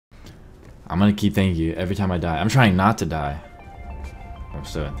I'm gonna keep thanking you every time I die. I'm trying not to die. I'm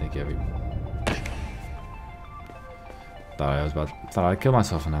still gonna thank you every... Thought I'd kill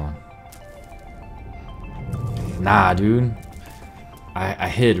myself on that one. Nah, dude. I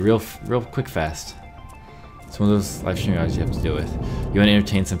hid real quick fast. It's one of those live stream guys you have to deal with. You want to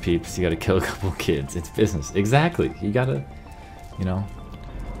entertain some peeps, you gotta kill a couple kids. It's business. Exactly. You gotta, you know.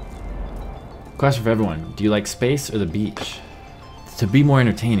 Question for everyone. Do you like space or the beach? To be more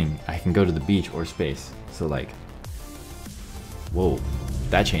entertaining, I can go to the beach or space. So like, whoa,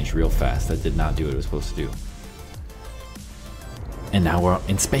 that changed real fast. That did not do what it was supposed to do. And now we're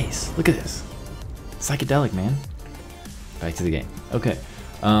in space. Look at this. Psychedelic, man. Back to the game. Okay.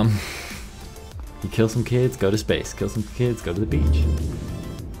 You kill some kids, go to space. Kill some kids, go to the beach.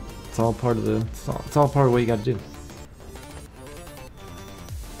 It's all part of the. It's all part of what you got to do.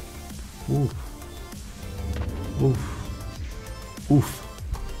 Oof. Oof. Oof.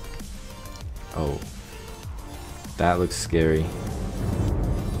 Oh. That looks scary.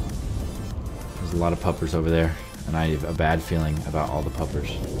 There's a lot of puppers over there, and I have a bad feeling about all the puppers.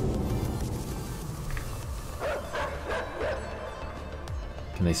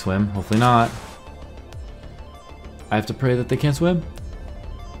 Can they swim? Hopefully not. I have to pray that they can't swim.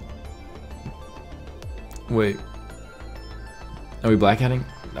 Wait. Are we blackhatting?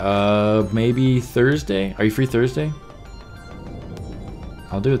 Maybe Thursday? Are you free Thursday?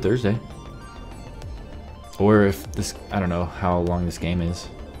 I'll do it Thursday. Or if this, I don't know how long this game is.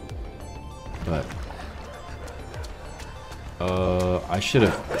 But I should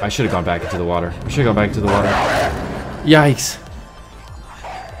have gone back into the water. I should have gone back into the water. Yikes.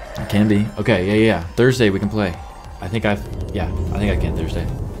 It can be. Okay, yeah. Thursday we can play. I think I can Thursday.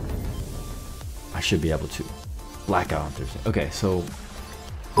 I should be able to. Blackout on Thursday. Okay, so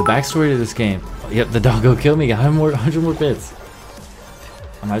the backstory to this game. Yep, the doggo killed me. Got 100 more bits.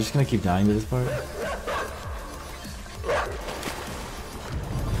 Am I just gonna keep dying to this part?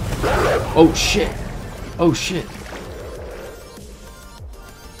 Oh shit! Oh shit!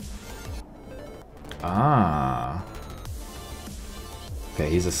 Ah. Okay,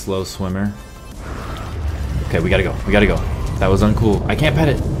 he's a slow swimmer. Okay, we gotta go. We gotta go. That was uncool. I can't pet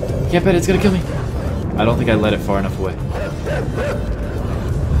it. I can't pet it. It's gonna kill me. I don't think I let it far enough away.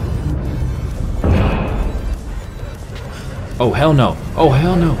 Oh, hell no. Oh,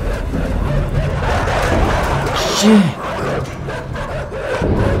 hell no. Shit.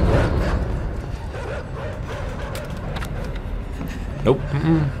 Nope.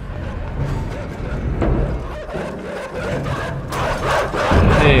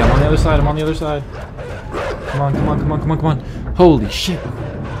 Hey, I'm on the other side. I'm on the other side. Come on, come on, come on, come on, come on. Holy shit.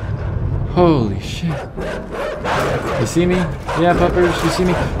 Holy shit. You see me? Yeah, puppers, you see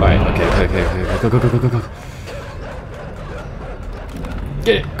me? Alright, okay. Go, go, go, go, go, go.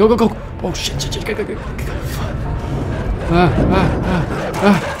 Get it. Go, go, go. Oh shit, go, go, go.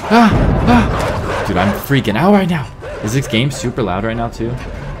 Dude, I'm freaking out right now. Is this game super loud right now too?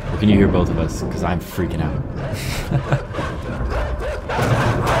 Or can you hear both of us? Because I'm freaking out.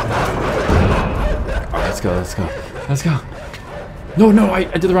 Alright, let's go, let's go. Let's go. No, no, I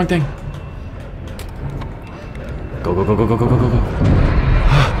did the wrong thing. Go, go, go, go, go, go, go, go, go.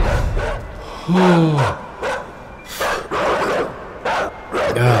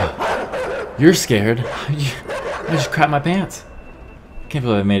 You're scared. I just crapped my pants. Can't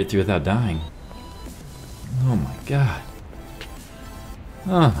believe I made it through without dying. Oh my god.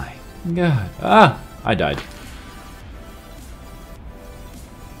 Oh my god. Ah! I died.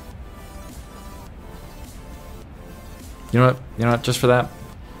 You know what? You know what? Just for that,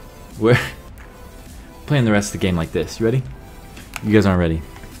 we're playing the rest of the game like this. You ready? You guys aren't ready.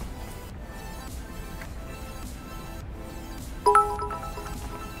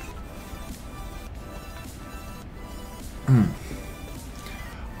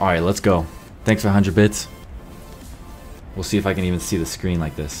 Alright, let's go. Thanks for 100 bits. We'll see if I can even see the screen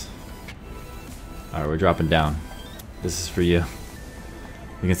like this. Alright, we're dropping down. This is for you.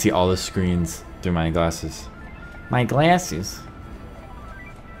 You can see all the screens through my glasses. My glasses?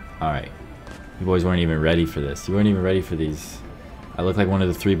 Alright. You boys weren't even ready for this. You weren't even ready for these. I look like one of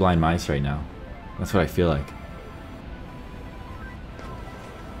the 3 blind mice right now. That's what I feel like.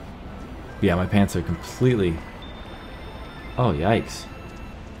 Yeah, my pants are completely... Oh, yikes.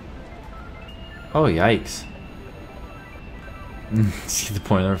 Oh, yikes. See the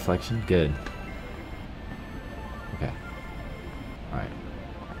point of the reflection? Good. Okay. Alright.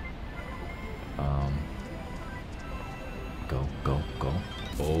 Go, go, go.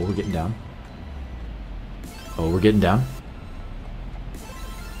 Oh, we're getting down. Oh, we're getting down.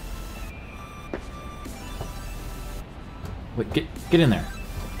 Wait, get in there.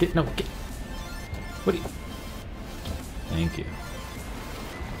 What do you... Thank you.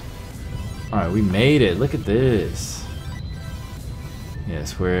 Alright, we made it. Look at this.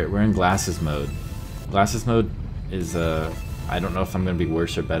 Yes, we're in glasses mode. Glasses mode is I don't know if I'm gonna be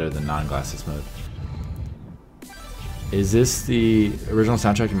worse or better than non-glasses mode. Is this the original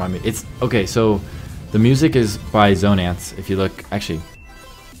soundtrack? Remind me. It's okay. So the music is by Zone Ants. If you look, actually,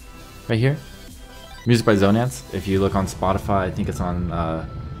 right here, music by Zone Ants. If you look on Spotify, I think it's on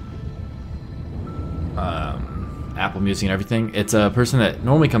Apple Music and everything. It's a person that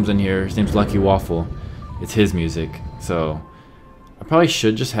normally comes in here. His name's Lucky Waffle. It's his music. So I probably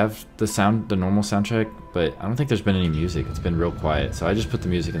should just have the normal soundtrack, but I don't think there's been any music. It's been real quiet. So I just put the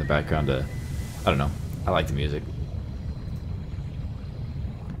music in the background to, I don't know. I like the music.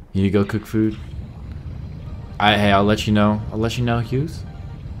 You need to go cook food? Hey, I'll let you know. I'll let you know, Hughes.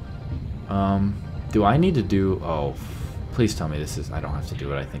 Do I need to do... Oh, please tell me this is... I don't have to do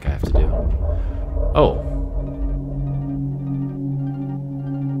what I think I have to do. Oh.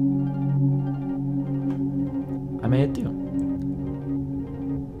 I made it do.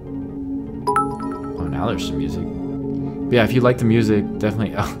 Oh, now there's some music. But yeah, if you like the music,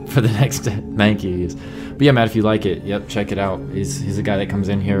 definitely... Oh, for the next... Thank you, Hughes. But yeah, Matt, if you like it, yep, check it out. He's a guy that comes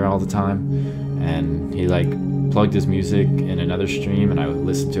in here all the time, and he like plugged his music in another stream, and I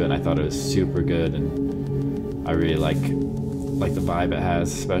listened to it, and I thought it was super good, and I really like the vibe it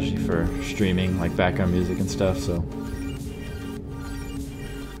has, especially for streaming, like background music and stuff. So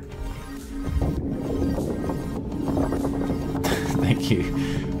thank you.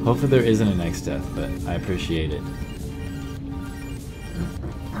 Hopefully there isn't a next death, but I appreciate it.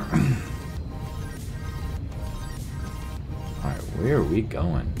 Where are we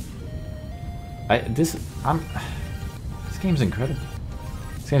going? This game's incredible.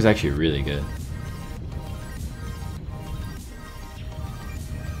 This game's actually really good.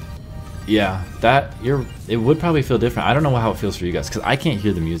 Yeah, it would probably feel different. I don't know how it feels for you guys, because I can't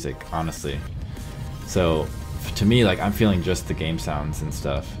hear the music, honestly. So to me, like, I'm feeling just the game sounds and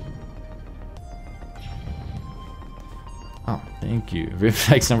stuff. Oh, thank you.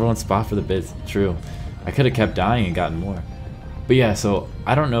 Ripflex #1 spot for the bits. True. I could have kept dying and gotten more. But yeah, so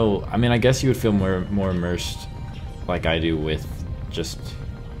I don't know. I mean, I guess you would feel more immersed like I do with just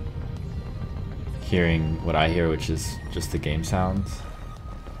hearing what I hear, which is just the game sounds.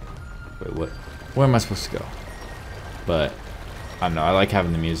 Wait, where am I supposed to go? But I don't know. I like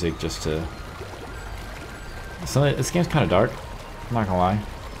having the music just to... So this game's kind of dark. I'm not gonna lie.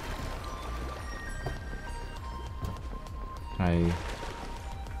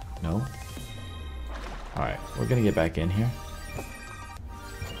 No? Alright, we're gonna get back in here.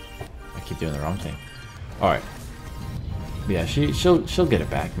 I keep doing the wrong thing. Alright. Yeah, she'll get it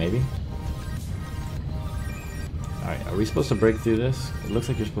back, maybe. Alright, are we supposed to break through this? It looks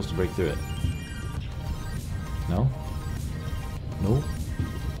like you're supposed to break through it. No? No?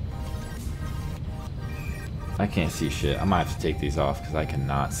 I can't see shit. I might have to take these off because I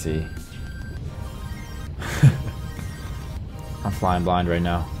cannot see. I'm flying blind right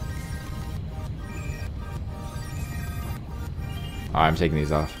now. Alright, I'm taking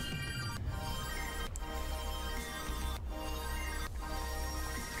these off.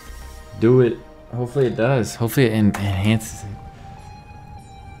 Do it. Hopefully it does. Hopefully it enhances it.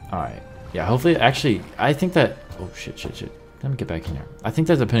 Alright. Yeah, hopefully actually, I think that... Oh, shit. Let me get back in here. I think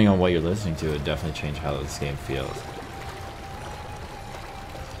that depending on what you're listening to, it would definitely change how this game feels.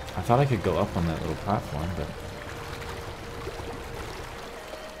 I thought I could go up on that little platform, but...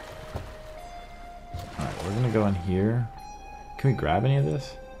 Alright, we're gonna go in here. Can we grab any of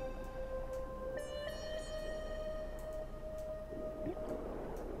this?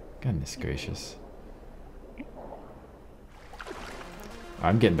 Goodness gracious.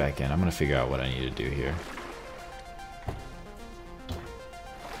 I'm getting back in. I'm gonna figure out what I need to do here.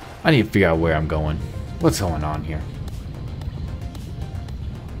 I need to figure out where I'm going. What's going on here?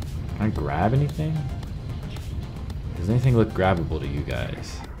 Can I grab anything? Does anything look grabbable to you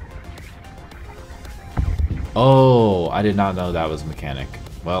guys? Oh, I did not know that was a mechanic.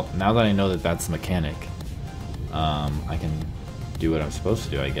 Well, now that I know that that's a mechanic, I can do what I'm supposed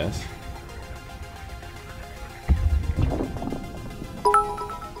to do, I guess.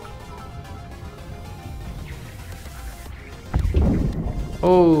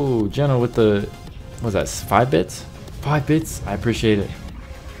 Oh, Jenna with the... What was that, 5 bits? 5 bits? I appreciate it.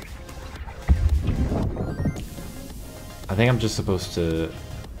 I think I'm just supposed to...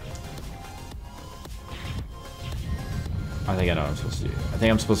 I think I know what I'm supposed to do. I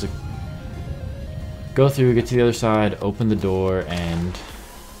think I'm supposed to go through, get to the other side, open the door, and...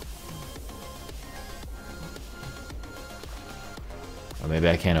 Or maybe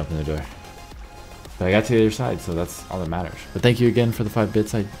I can't open the door. But I got to the other side, so that's all that matters. But thank you again for the 5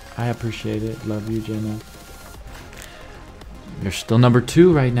 bits. I appreciate it. Love you, Jenna. You're still number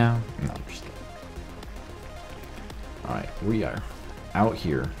 2 right now. No, I'm just kidding. Alright, we are out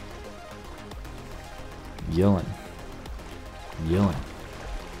here. Yelling.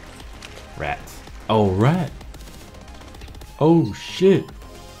 Rats. Oh, rat. Oh, shit.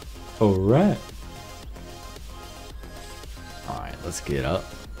 Oh, rat. Alright, let's get up.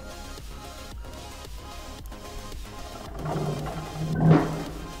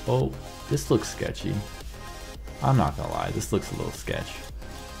 Oh, this looks sketchy. I'm not gonna lie, this looks a little sketch.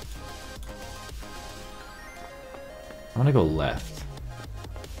 I'm gonna go left.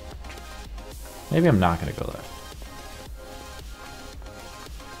 Maybe I'm not gonna go left.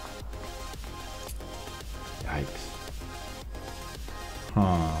 Yikes.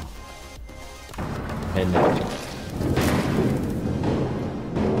 Huh. Heading out.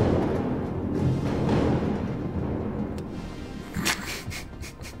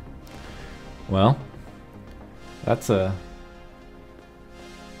 Well, that's a...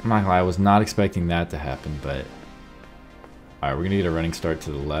 I'm not gonna lie, I was not expecting that to happen, but... Alright, we're gonna get a running start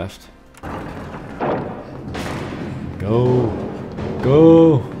to the left. Go!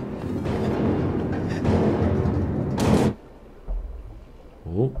 Go!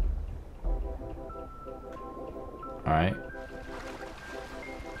 Oh. Alright.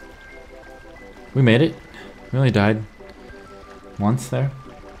 We made it. We only died once there.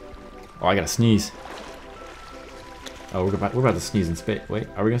 Oh, I gotta sneeze. Oh, we're about to sneeze in space. Wait,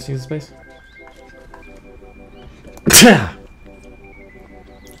 are we gonna sneeze in space?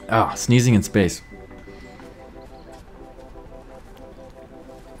 Oh, sneezing in space.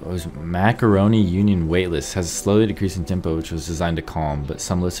 It was Macaroni Union waitlist has a slowly decreasing tempo, which was designed to calm, but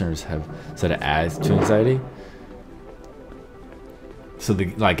some listeners have said it adds to anxiety. So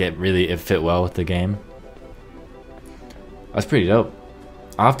it fit well with the game. That's pretty dope.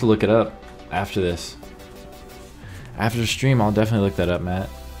 I'll have to look it up after this. After the stream, I'll definitely look that up, Matt.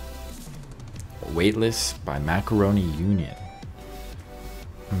 Waitlist by Macaroni Union.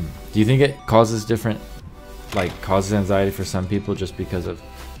 Do you think it causes causes anxiety for some people just because of...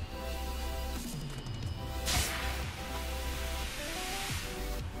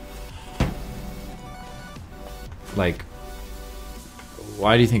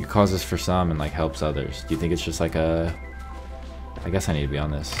 why do you think it causes for some and helps others? Do you think it's just like a... I guess I need to be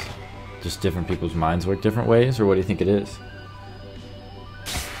on this. Just different people's minds work different ways, or what do you think it is?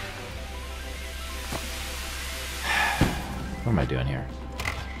 What am I doing here?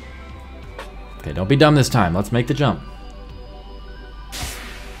 Okay, don't be dumb this time. Let's make the jump.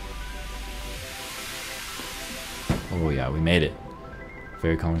 Oh yeah, we made it.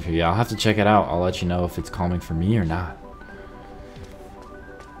 Very calming for you. I'll have to check it out. I'll let you know if it's calming for me or not.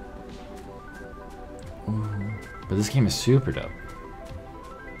 Ooh, but this game is super dope.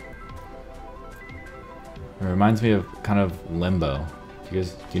 It reminds me of kind of Limbo. Do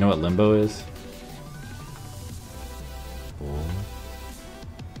you know what Limbo is?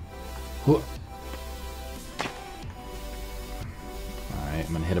 Oh. Alright,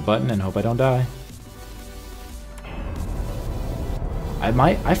 I'm gonna hit a button and hope I don't die.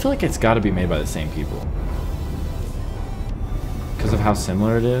 I feel like it's gotta be made by the same people. Because of how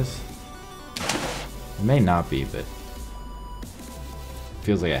similar it is. It may not be, but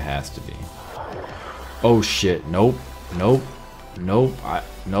feels like it has to be. Oh shit, nope, nope, nope,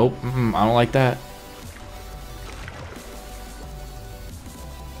 nope, I don't like that.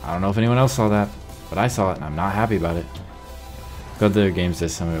 I don't know if anyone else saw that, but I saw it and I'm not happy about it. Got other games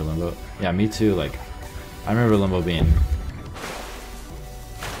this similar to Limbo. Yeah, me too, I remember Limbo being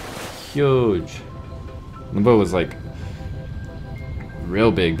huge. Limbo was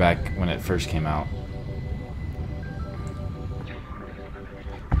real big back when it first came out.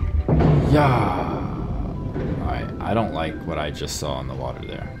 Yeah. I don't like what I just saw in the water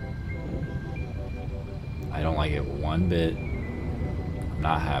there. I don't like it one bit. I'm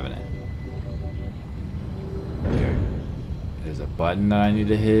not having it. There's a button that I need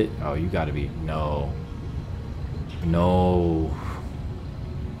to hit. Oh, you gotta be... No. No.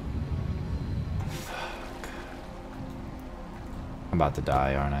 Fuck. I'm about to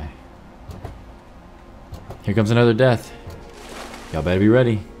die, aren't I? Here comes another death. Y'all better be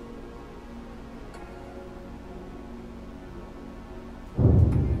ready.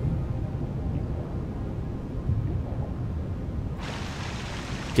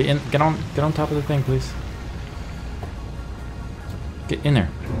 Get on top of the thing, please. Get in there.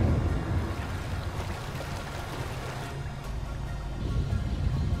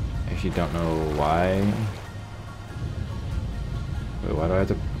 Actually don't know why. Wait, why do I have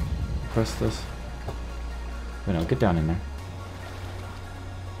to press this? You know, get down in there.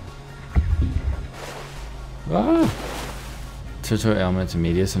 Ah! Tutorial elements and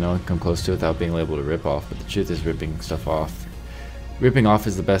media so no one can come close to it without being able to rip off, but the truth is ripping stuff off. Ripping off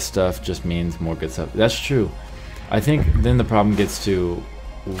is the best stuff, just means more good stuff. That's true. I think then the problem gets to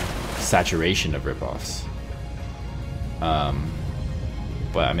saturation of rip-offs. But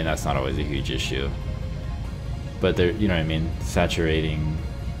I mean, that's not always a huge issue. But there, you know what I mean? Saturating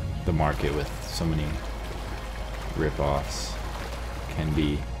the market with so many rip-offs can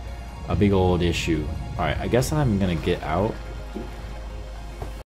be a big old issue. Alright, I guess I'm gonna get out